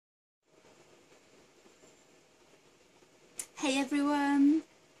Hey everyone,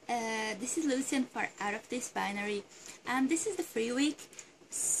 this is Lucien for Out of This Binary, and this is the free week,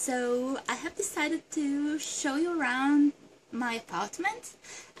 so I have decided to show you around my apartment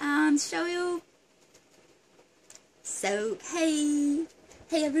and show you. So hey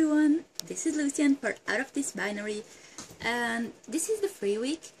everyone, this is Lucien for Out of This Binary, and this is the free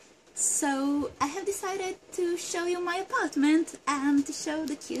week, so I have decided to show you my apartment and to show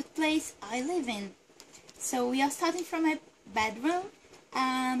the cute place I live in. So we are starting from my bedroom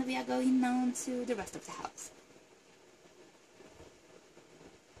and we are going on to the rest of the house.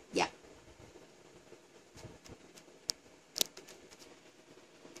 Yeah.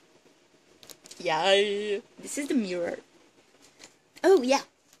 Yeah. This is the mirror. Oh yeah.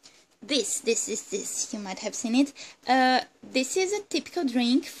 This you might have seen it. This is a typical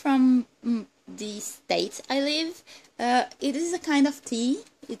drink from the state I live. It is a kind of tea.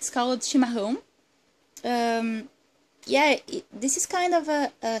 It's called chimarrão. Yeah, this is kind of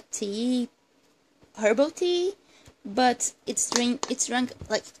a tea, herbal tea, but it's drunk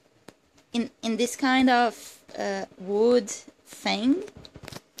like in this kind of wood thing.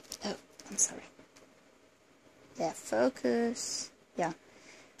 Oh, I'm sorry. Yeah, focus. Yeah,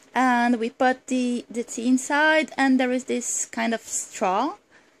 and we put the tea inside, and there is this kind of straw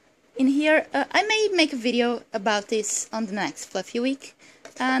in here. I may make a video about this on the next fluffy week.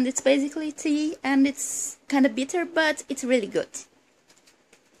 And it's basically tea, and it's kind of bitter, but it's really good.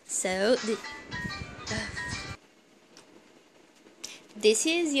 So, this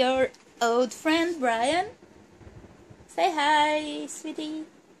is your old friend, Bryan. Say hi, sweetie.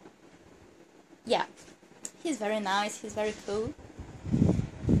 Yeah, he's very nice, he's very cool.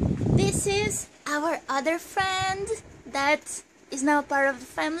 This is our other friend that is now part of the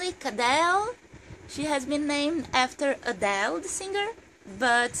family, Cadele. She has been named after Adele, the singer.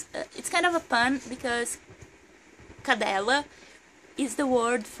 But it's kind of a pun because cadela is the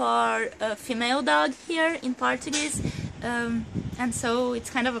word for a female dog here in Portuguese, and so it's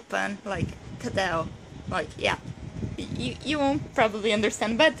kind of a pun, like cadela, like yeah, you won't probably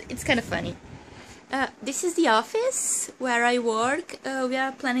understand, but it's kind of funny. This is the office where I work. We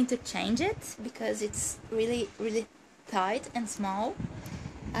are planning to change it because it's really tight and small.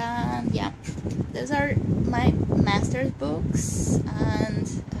 And yeah, those are my master's books,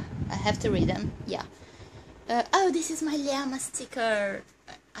 and I have to read them. Yeah. Oh, this is my llama sticker.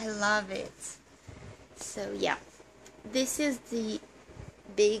 I love it. So yeah, this is the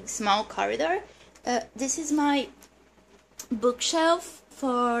big small corridor. This is my bookshelf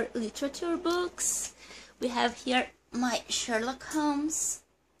for literature books. We have here my Sherlock Holmes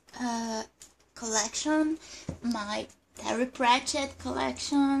collection, my Terry Pratchett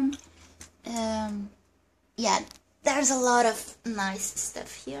collection. Yeah, there's a lot of nice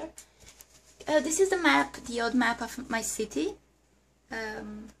stuff here. This is the map, the old map of my city.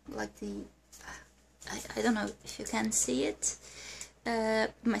 Like the, I don't know if you can see it.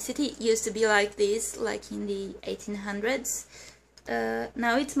 My city used to be like this, like in the 1800s.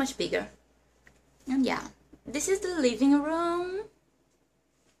 Now it's much bigger. And yeah, this is the living room.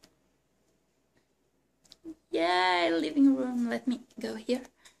 Yeah, living room. Let me go here.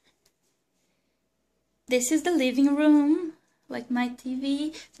 This is the living room, like my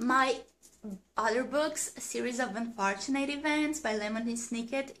TV, my other books, a series of unfortunate events by Lemony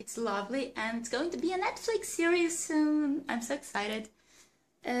Snicket. It's lovely, and it's going to be a Netflix series soon. I'm so excited.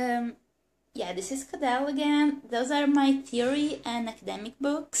 Yeah, this is Cadele again. Those are my theory and academic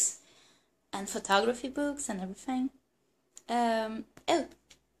books, and photography books and everything. Oh.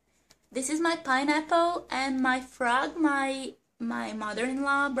 This is my pineapple and my frog my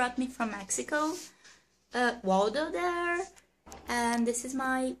mother-in-law brought me from Mexico. Waldo there. And this is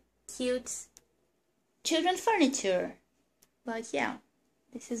my cute children's furniture. Like, yeah.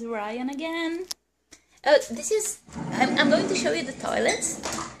 This is Ryan again. Oh, this is... I'm going to show you the toilets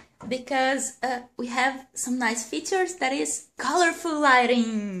because we have some nice features. That is colorful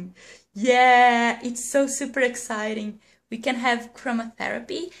lighting. Yeah, it's so super exciting. We can have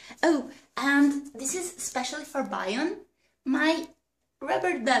chromotherapy. Oh, and this is especially for Bion, my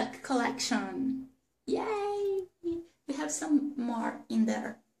rubber duck collection. Yay! We have some more in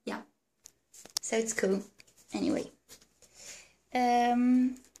there. Yeah. So it's cool. Anyway.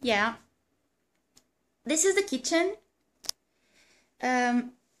 Yeah. This is the kitchen.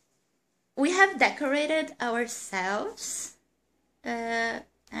 We have decorated ourselves.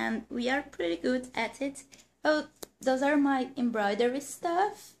 And we are pretty good at it. Oh, those are my embroidery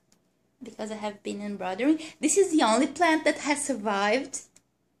stuff, because I have been embroidering. This is the only plant that has survived,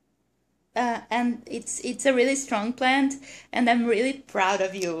 and it's a really strong plant, and I'm really proud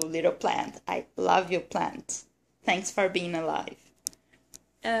of you, little plant. I love your plant. thanks for being alive.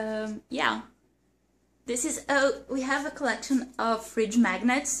 Yeah. This is, we have a collection of fridge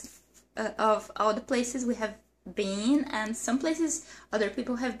magnets of all the places we have been, and some places other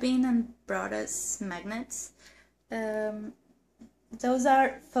people have been and brought us magnets. Those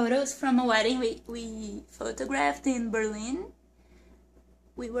are photos from a wedding we photographed in Berlin.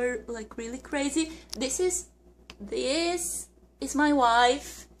 We were like really crazy. This is my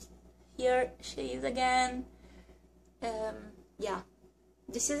wife. Here she is again. Yeah,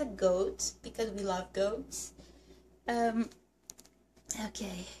 this is a goat because we love goats.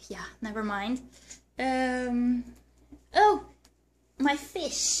 Okay, yeah, never mind. Oh, my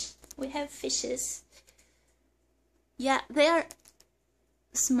fish. We have fishes. Yeah, they are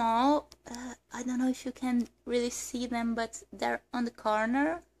small. I don't know if you can really see them, but they're on the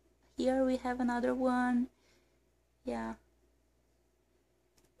corner. Here we have another one. Yeah.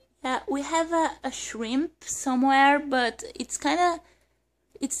 Yeah, we have a shrimp somewhere, but it's kind of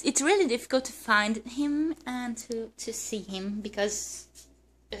it's really difficult to find him and to see him because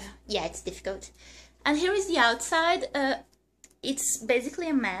yeah, it's difficult. And here is the outside. It's basically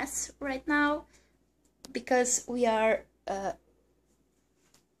a mess right now because we are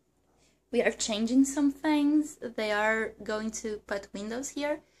changing some things. They are going to put windows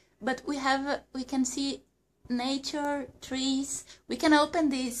here, but we can see nature, trees. We can open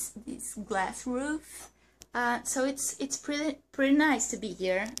this glass roof, so it's pretty nice to be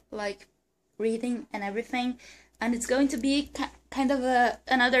here, like reading and everything. And it's going to be kind of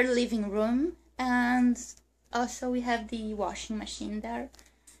another living room, and also we have the washing machine there.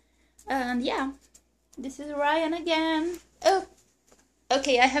 And yeah, this is Ryan again. Oh,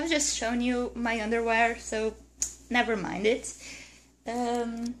 okay, I have just shown you my underwear, so never mind it.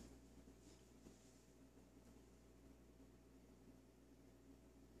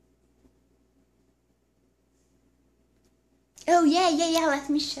 Oh yeah, let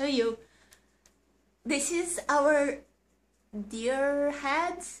me show you. This is our deer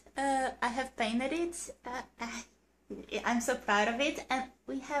head. I have painted it. I'm so proud of it. And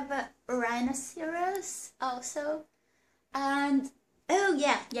we have a rhinoceros also. And oh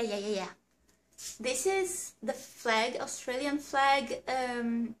yeah. This is the flag, Australian flag,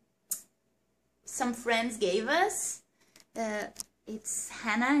 some friends gave us. It's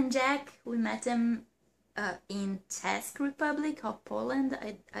Hannah and Jack. We met them in Czech Republic or Poland,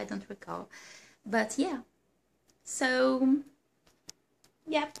 I don't recall. But yeah, so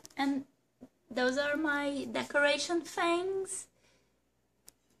yeah, and those are my decoration things.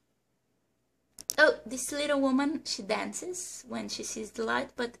 Oh, this little woman, she dances when she sees the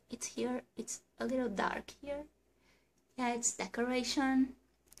light, but it's here, it's a little dark here. Yeah, it's decoration.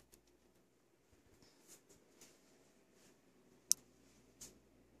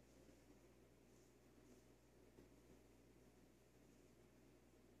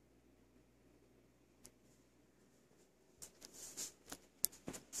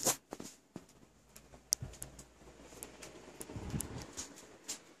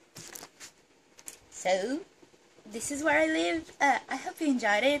 So, this is where I live. I hope you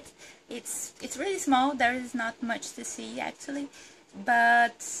enjoyed it. It's really small. There is not much to see actually,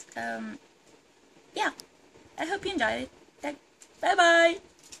 but yeah, I hope you enjoyed it. Bye bye.